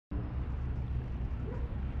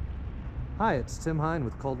Hi, it's Tim Hinde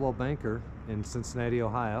with Coldwell Banker in Cincinnati,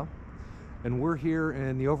 Ohio, and we're here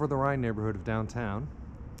in the Over the Rhine neighborhood of downtown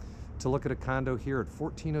to look at a condo here at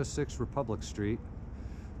 1406 Republic Street.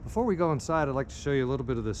 Before we go inside, I'd like to show you a little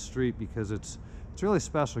bit of this street because it's really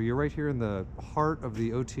special. You're right here in the heart of the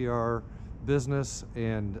OTR business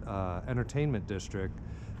and entertainment district,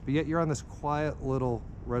 but yet you're on this quiet little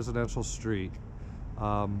residential street.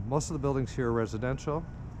 Most of the buildings here are residential.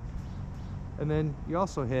 And then you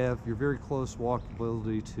also have your very close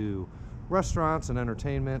walkability to restaurants and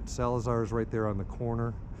entertainment. Salazar is right there on the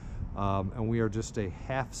corner. And we are just a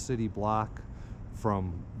half city block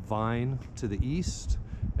from Vine to the east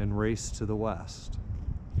and Race to the west.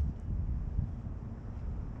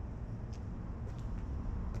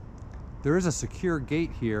 There is a secure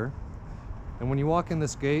gate here. And when you walk in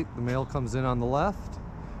this gate, the mail comes in on the left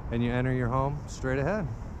and you enter your home straight ahead.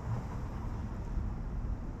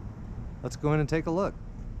 Let's go in and take a look.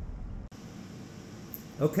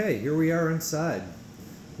 Okay, here we are inside.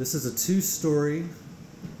 This is a two-story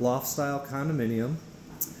loft-style condominium.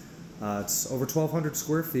 It's over 1,200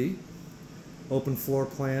 square feet, open floor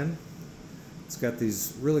plan. It's got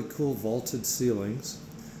these really cool vaulted ceilings.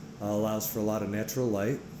 Allows for a lot of natural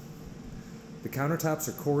light. The countertops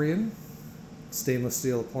are Corian, stainless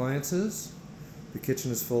steel appliances. The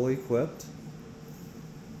kitchen is fully equipped.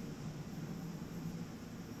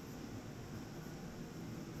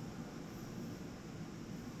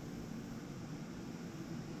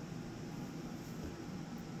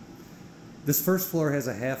 This first floor has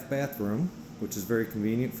a half bathroom, which is very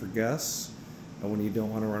convenient for guests when you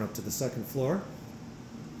don't want to run up to the second floor.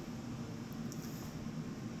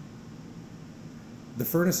 The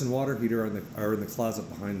furnace and water heater are in the closet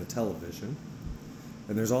behind the television.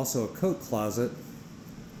 And there's also a coat closet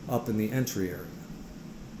up in the entry area.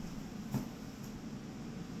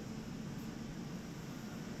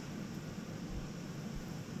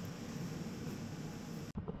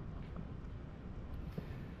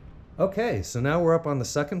 Okay, so now we're up on the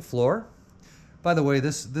second floor. By the way,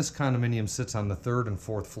 this condominium sits on the third and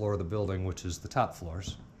fourth floor of the building, which is the top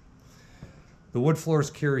floors. The wood floors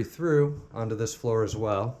carry through onto this floor as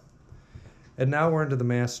well. And now we're into the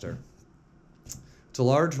master. It's a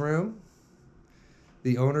large room.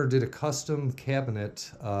 The owner did a custom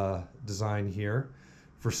cabinet design here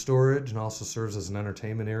for storage and also serves as an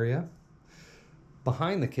entertainment area.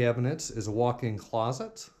 Behind the cabinets is a walk-in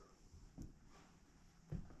closet.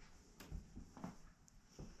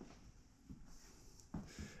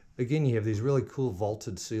 Again, you have these really cool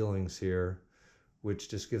vaulted ceilings here, which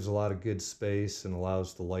just gives a lot of good space and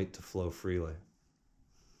allows the light to flow freely.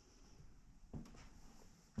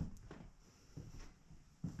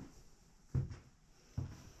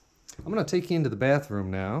 I'm going to take you into the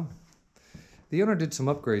bathroom now. The owner did some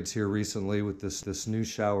upgrades here recently with this new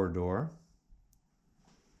shower door,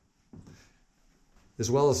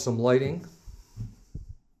 as well as some lighting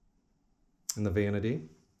in the vanity.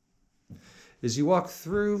 As you walk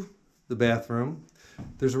through the bathroom,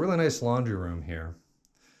 there's a really nice laundry room here.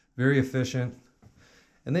 Very efficient.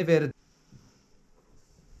 And they've added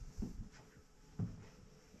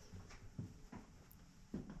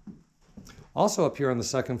also up here on the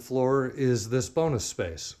second floor is this bonus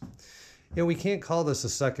space. You know, we can't call this a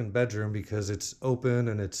second bedroom because it's open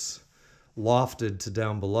and it's lofted to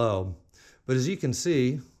down below. But as you can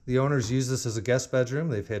see, the owners use this as a guest bedroom.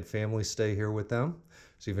 They've had families stay here with them.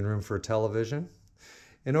 There's even room for a television.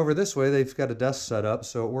 And over this way, they've got a desk set up,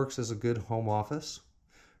 so it works as a good home office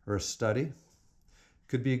or a study.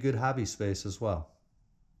 Could be a good hobby space as well.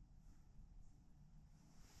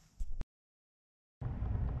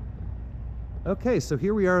 Okay, so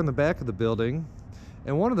here we are in the back of the building.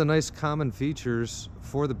 And one of the nice common features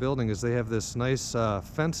for the building is they have this nice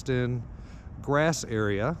fenced-in grass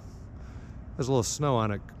area. There's a little snow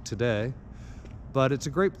on it today. But it's a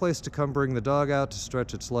great place to come bring the dog out to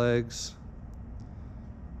stretch its legs.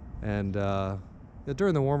 And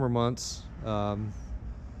during the warmer months, a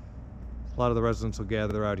lot of the residents will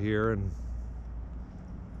gather out here. And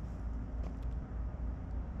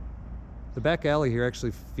the back alley here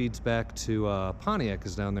actually feeds back to Pontiac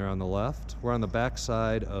is down there on the left. We're on the back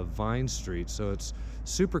side of Vine Street, so it's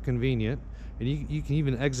super convenient. And you can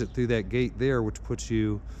even exit through that gate there, which puts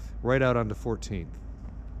you right out onto 14th.